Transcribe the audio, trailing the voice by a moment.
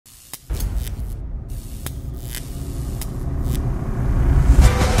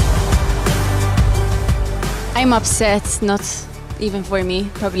I'm upset, not even for me.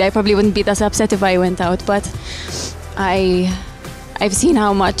 I probably wouldn't be that upset if I went out, but I've seen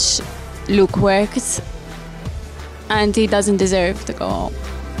how much Luke worked, and he doesn't deserve to go home.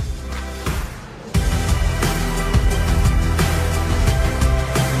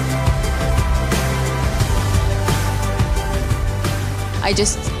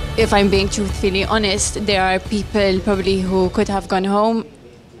 If I'm being truthfully honest, there are people probably who could have gone home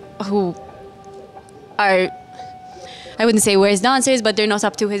who are, I wouldn't say worse dancers, but they're not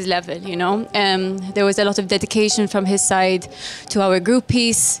up to his level, you know. There was a lot of dedication from his side to our group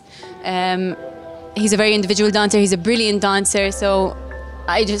piece. He's a very individual dancer, he's a brilliant dancer, so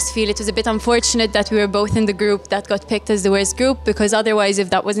I just feel it was a bit unfortunate that we were both in the group that got picked as the worst group, because otherwise, if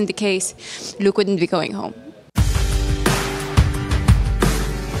that wasn't the case, Luke wouldn't be going home.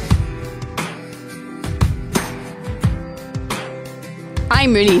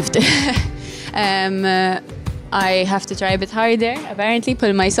 I'm relieved. I have to try a bit harder, apparently,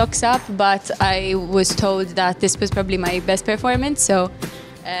 pull my socks up, but I was told that this was probably my best performance, so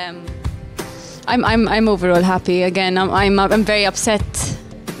I'm overall happy. Again, I'm very upset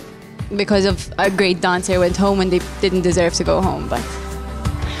because of a great dancer went home and they didn't deserve to go home, but